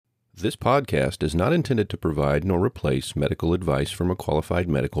This podcast is not intended to provide nor replace medical advice from a qualified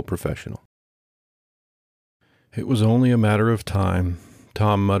medical professional. It was only a matter of time,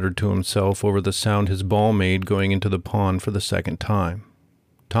 Tom muttered to himself over the sound his ball made going into the pond for the second time.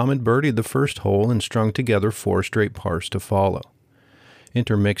 Tom had birdied the first hole and strung together 4 straight pars to follow.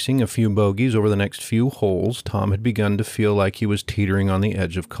 Intermixing a few bogeys over the next few holes, Tom had begun to feel like he was teetering on the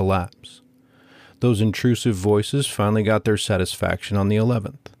edge of collapse. Those intrusive voices finally got their satisfaction on the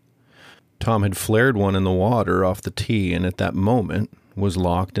 11th. Tom had flared one in the water off the tee and at that moment was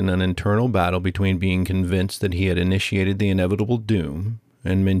locked in an internal battle between being convinced that he had initiated the inevitable doom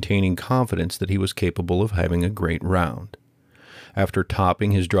and maintaining confidence that he was capable of having a great round. After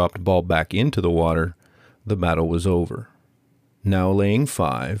topping his dropped ball back into the water, the battle was over. Now laying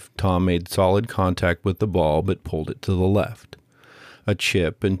 5, Tom made solid contact with the ball but pulled it to the left. A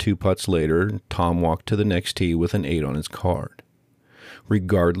chip and 2 putts later, Tom walked to the next tee with an 8 on his card.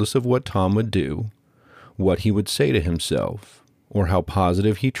 Regardless of what Tom would do, what he would say to himself, or how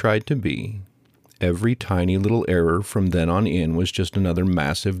positive he tried to be, every tiny little error from then on in was just another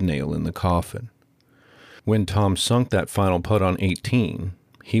massive nail in the coffin. When Tom sunk that final putt on 18,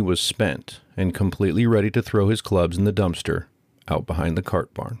 he was spent and completely ready to throw his clubs in the dumpster out behind the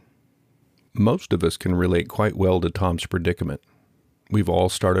cart barn. Most of us can relate quite well to Tom's predicament. We've all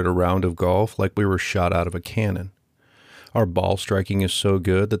started a round of golf like we were shot out of a cannon. Our ball striking is so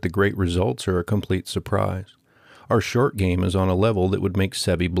good that the great results are a complete surprise. Our short game is on a level that would make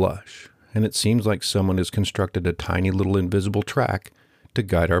Sebi blush, and it seems like someone has constructed a tiny little invisible track to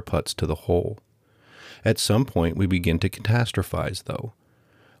guide our putts to the hole. At some point we begin to catastrophize, though.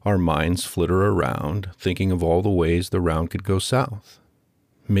 Our minds flitter around, thinking of all the ways the round could go south.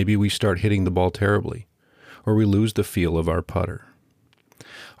 Maybe we start hitting the ball terribly, or we lose the feel of our putter.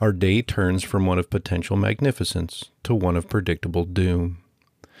 Our day turns from one of potential magnificence to one of predictable doom.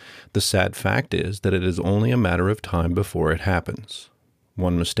 The sad fact is that it is only a matter of time before it happens.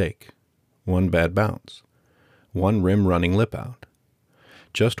 One mistake, one bad bounce, one rim running lip out.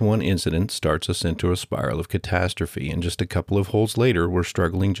 Just one incident starts us into a spiral of catastrophe, and just a couple of holes later we're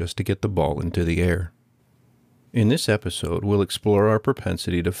struggling just to get the ball into the air. In this episode, we'll explore our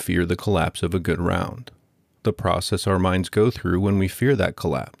propensity to fear the collapse of a good round, the process our minds go through when we fear that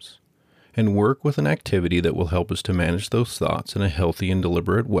collapse, and work with an activity that will help us to manage those thoughts in a healthy and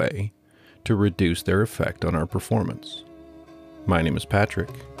deliberate way to reduce their effect on our performance. My name is Patrick,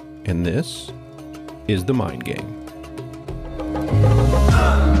 and this is The Mind Game.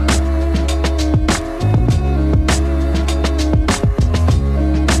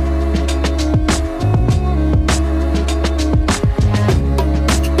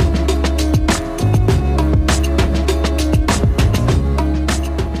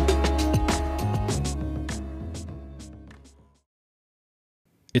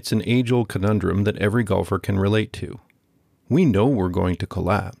 It's an age-old conundrum that every golfer can relate to. We know we're going to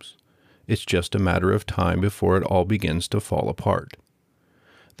collapse. It's just a matter of time before it all begins to fall apart.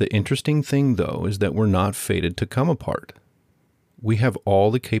 The interesting thing, though, is that we're not fated to come apart. We have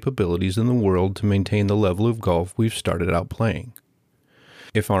all the capabilities in the world to maintain the level of golf we've started out playing.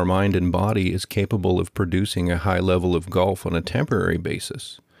 If our mind and body is capable of producing a high level of golf on a temporary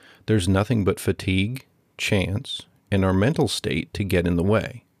basis, there's nothing but fatigue, chance, and our mental state to get in the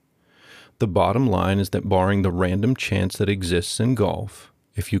way. The bottom line is that barring the random chance that exists in golf,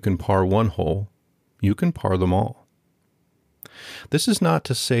 if you can par one hole, you can par them all. This is not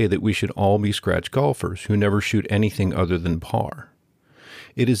to say that we should all be scratch golfers who never shoot anything other than par.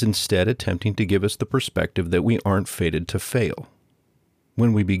 It is instead attempting to give us the perspective that we aren't fated to fail.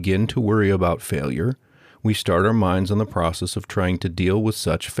 When we begin to worry about failure, we start our minds on the process of trying to deal with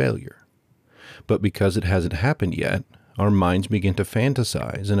such failure. But because it hasn't happened yet, our minds begin to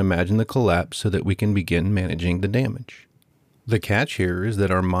fantasize and imagine the collapse so that we can begin managing the damage. The catch here is that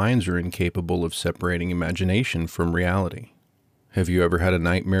our minds are incapable of separating imagination from reality. Have you ever had a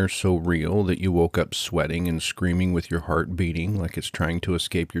nightmare so real that you woke up sweating and screaming with your heart beating like it's trying to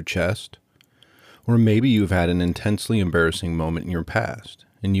escape your chest? Or maybe you've had an intensely embarrassing moment in your past,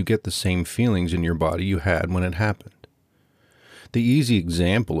 and you get the same feelings in your body you had when it happened. The easy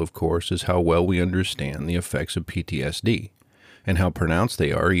example, of course, is how well we understand the effects of PTSD, and how pronounced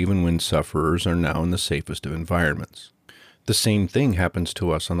they are even when sufferers are now in the safest of environments. The same thing happens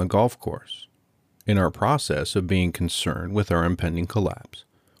to us on the golf course. In our process of being concerned with our impending collapse,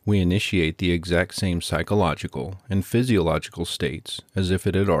 we initiate the exact same psychological and physiological states as if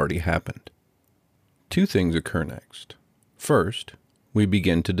it had already happened. 2 things occur next. First, we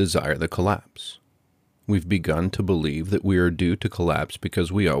begin to desire the collapse. We've begun to believe that we are due to collapse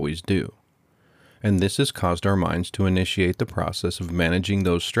because we always do. And this has caused our minds to initiate the process of managing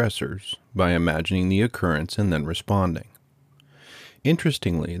those stressors by imagining the occurrence and then responding.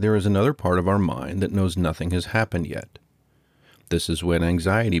 Interestingly, there is another part of our mind that knows nothing has happened yet. This is when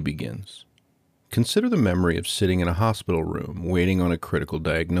anxiety begins. Consider the memory of sitting in a hospital room waiting on a critical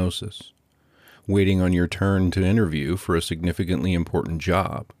diagnosis, waiting on your turn to interview for a significantly important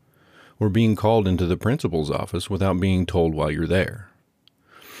job, or being called into the principal's office without being told why you're there.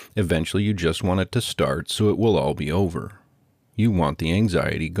 Eventually, you just want it to start so it will all be over. You want the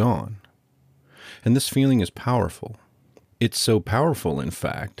anxiety gone. And this feeling is powerful. It's so powerful, in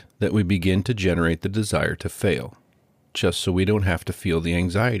fact, that we begin to generate the desire to fail, just so we don't have to feel the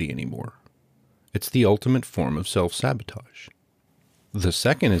anxiety anymore. It's the ultimate form of self-sabotage. The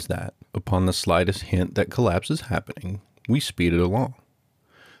second is that, upon the slightest hint that collapse is happening, we speed it along.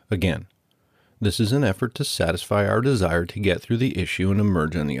 Again, this is an effort to satisfy our desire to get through the issue and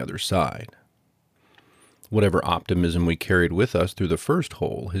emerge on the other side. Whatever optimism we carried with us through the first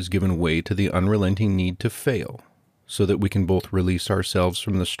hole has given way to the unrelenting need to fail, so that we can both release ourselves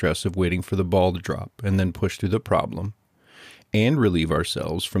from the stress of waiting for the ball to drop and then push through the problem, and relieve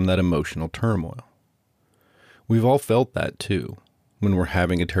ourselves from that emotional turmoil. We've all felt that too. When we're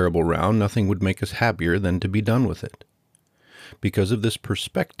having a terrible round, nothing would make us happier than to be done with it. Because of this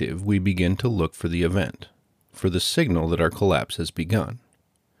perspective, we begin to look for the event, for the signal that our collapse has begun.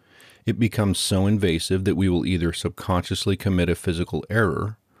 It becomes so invasive that we will either subconsciously commit a physical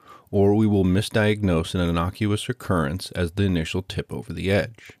error, or we will misdiagnose an innocuous occurrence as the initial tip over the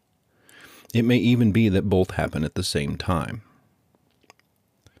edge. It may even be that both happen at the same time.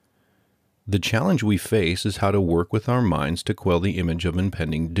 The challenge we face is how to work with our minds to quell the image of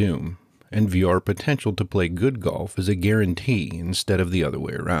impending doom, and view our potential to play good golf as a guarantee instead of the other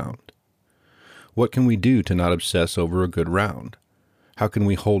way around. What can we do to not obsess over a good round? How can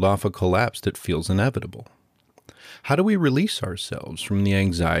we hold off a collapse that feels inevitable? How do we release ourselves from the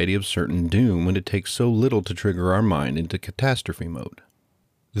anxiety of certain doom when it takes so little to trigger our mind into catastrophe mode?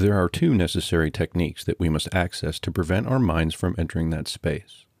 There are two necessary techniques that we must access to prevent our minds from entering that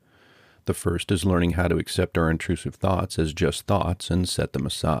space. The first is learning how to accept our intrusive thoughts as just thoughts and set them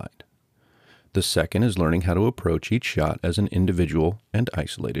aside. The second is learning how to approach each shot as an individual and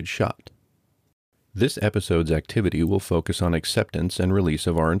isolated shot. This episode's activity will focus on acceptance and release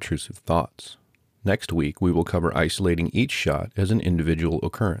of our intrusive thoughts. Next week, we will cover isolating each shot as an individual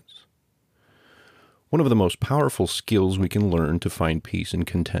occurrence. One of the most powerful skills we can learn to find peace and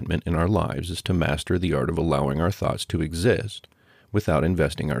contentment in our lives is to master the art of allowing our thoughts to exist without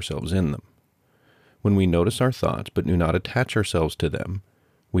investing ourselves in them. When we notice our thoughts but do not attach ourselves to them,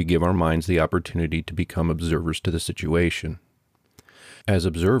 we give our minds the opportunity to become observers to the situation. As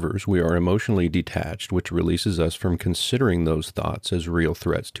observers, we are emotionally detached, which releases us from considering those thoughts as real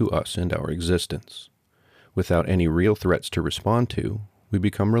threats to us and our existence. Without any real threats to respond to, we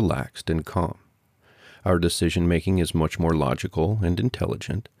become relaxed and calm. Our decision-making is much more logical and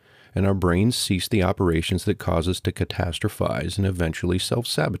intelligent, and our brains cease the operations that cause us to catastrophize and eventually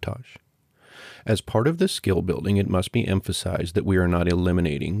self-sabotage. As part of this skill building, it must be emphasized that we are not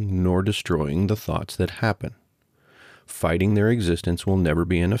eliminating nor destroying the thoughts that happen. Fighting their existence will never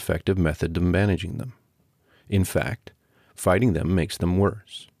be an effective method of managing them. In fact, fighting them makes them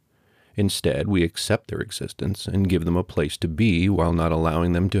worse. Instead, we accept their existence and give them a place to be while not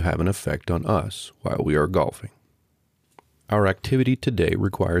allowing them to have an effect on us while we are golfing. Our activity today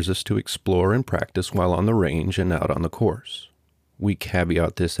requires us to explore and practice while on the range and out on the course. We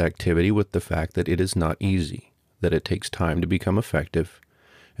caveat this activity with the fact that it is not easy, that it takes time to become effective,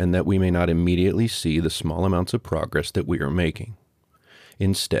 and that we may not immediately see the small amounts of progress that we are making.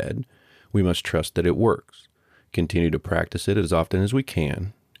 Instead, we must trust that it works, continue to practice it as often as we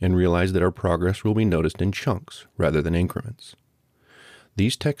can, and realize that our progress will be noticed in chunks rather than increments.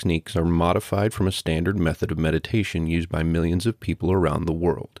 These techniques are modified from a standard method of meditation used by millions of people around the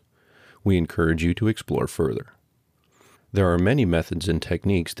world. We encourage you to explore further. There are many methods and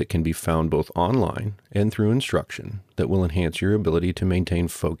techniques that can be found both online and through instruction that will enhance your ability to maintain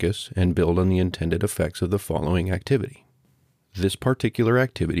focus and build on the intended effects of the following activity. This particular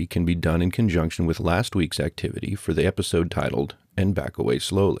activity can be done in conjunction with last week's activity for the episode titled, "And Back Away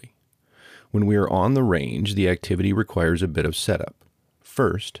Slowly." When we are on the range, the activity requires a bit of setup.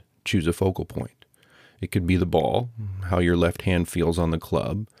 First, choose a focal point. It could be the ball, how your left hand feels on the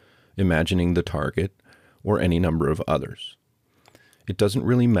club, imagining the target, or any number of others. It doesn't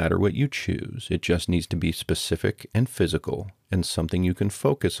really matter what you choose, it just needs to be specific and physical and something you can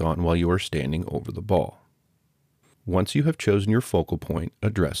focus on while you are standing over the ball. Once you have chosen your focal point,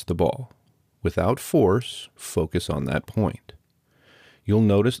 address the ball. Without force, focus on that point. You'll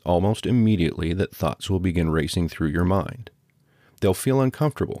notice almost immediately that thoughts will begin racing through your mind. They'll feel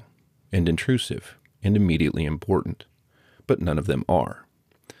uncomfortable and intrusive and immediately important, but none of them are.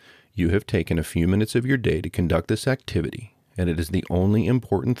 You have taken a few minutes of your day to conduct this activity, and it is the only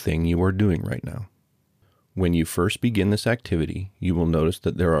important thing you are doing right now. When you first begin this activity, you will notice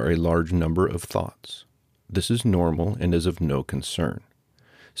that there are a large number of thoughts. This is normal and is of no concern.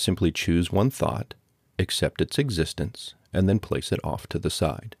 Simply choose one thought, accept its existence, and then place it off to the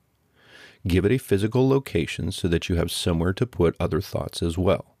side. Give it a physical location so that you have somewhere to put other thoughts as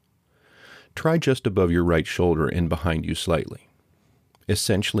well. Try just above your right shoulder and behind you slightly.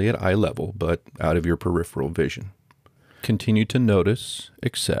 Essentially at eye level, but out of your peripheral vision. Continue to notice,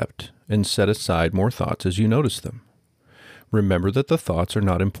 accept, and set aside more thoughts as you notice them. Remember that the thoughts are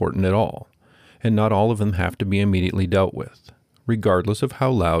not important at all, and not all of them have to be immediately dealt with, regardless of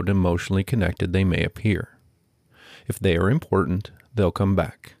how loud and emotionally connected they may appear. If they are important, they'll come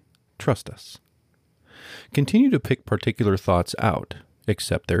back. Trust us. Continue to pick particular thoughts out,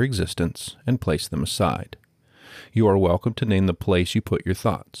 accept their existence, and place them aside. You are welcome to name the place you put your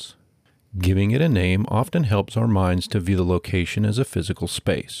thoughts. Giving it a name often helps our minds to view the location as a physical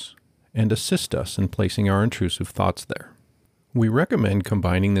space, and assist us in placing our intrusive thoughts there. We recommend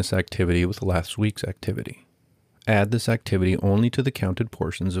combining this activity with last week's activity. Add this activity only to the counted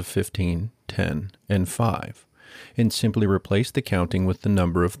portions of 15, 10, and 5, and simply replace the counting with the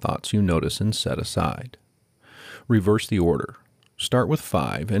number of thoughts you notice and set aside. Reverse the order. Start with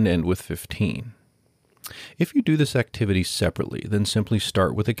 5 and end with 15. If you do this activity separately, then simply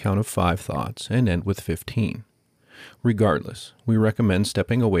start with a count of 5 thoughts and end with 15. Regardless, we recommend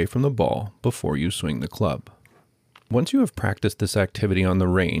stepping away from the ball before you swing the club. Once you have practiced this activity on the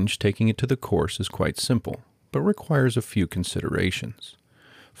range, taking it to the course is quite simple, but requires a few considerations.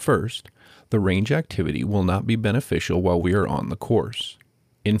 First, the range activity will not be beneficial while we are on the course.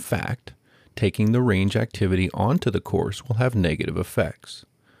 In fact, taking the range activity onto the course will have negative effects.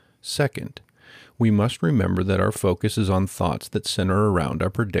 Second, we must remember that our focus is on thoughts that center around our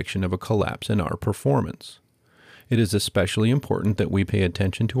prediction of a collapse in our performance. It is especially important that we pay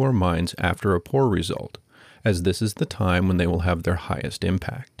attention to our minds after a poor result, as this is the time when they will have their highest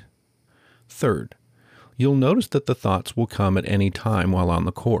impact. Third, you'll notice that the thoughts will come at any time while on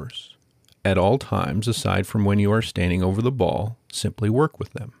the course. At all times, aside from when you are standing over the ball, simply work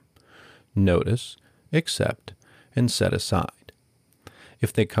with them. Notice, accept, and set aside.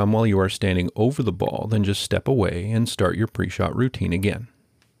 If they come while you are standing over the ball, then just step away and start your pre-shot routine again.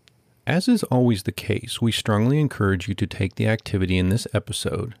 As is always the case, we strongly encourage you to take the activity in this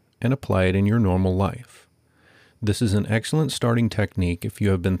episode and apply it in your normal life. This is an excellent starting technique if you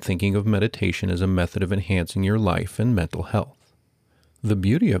have been thinking of meditation as a method of enhancing your life and mental health. The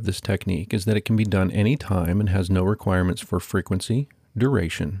beauty of this technique is that it can be done any time and has no requirements for frequency,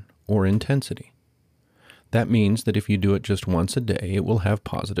 duration, or intensity. That means that if you do it just once a day, it will have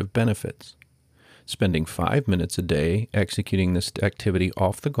positive benefits. Spending 5 minutes a day executing this activity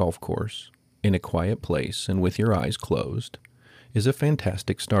off the golf course, in a quiet place and with your eyes closed, is a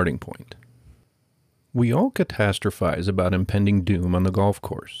fantastic starting point. We all catastrophize about impending doom on the golf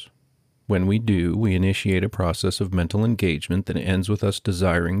course. When we do, we initiate a process of mental engagement that ends with us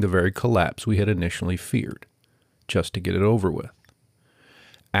desiring the very collapse we had initially feared, just to get it over with.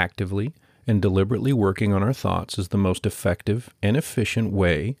 Actively and deliberately working on our thoughts is the most effective and efficient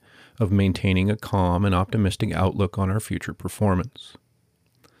way of maintaining a calm and optimistic outlook on our future performance.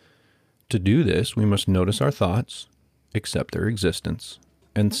 To do this, we must notice our thoughts, accept their existence,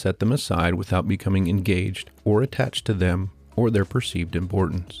 and set them aside without becoming engaged or attached to them or their perceived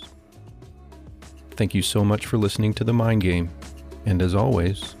importance. Thank you so much for listening to The Mind Game, and as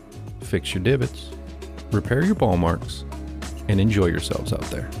always, fix your divots, repair your ball marks, and enjoy yourselves out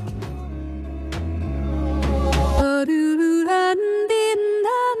there.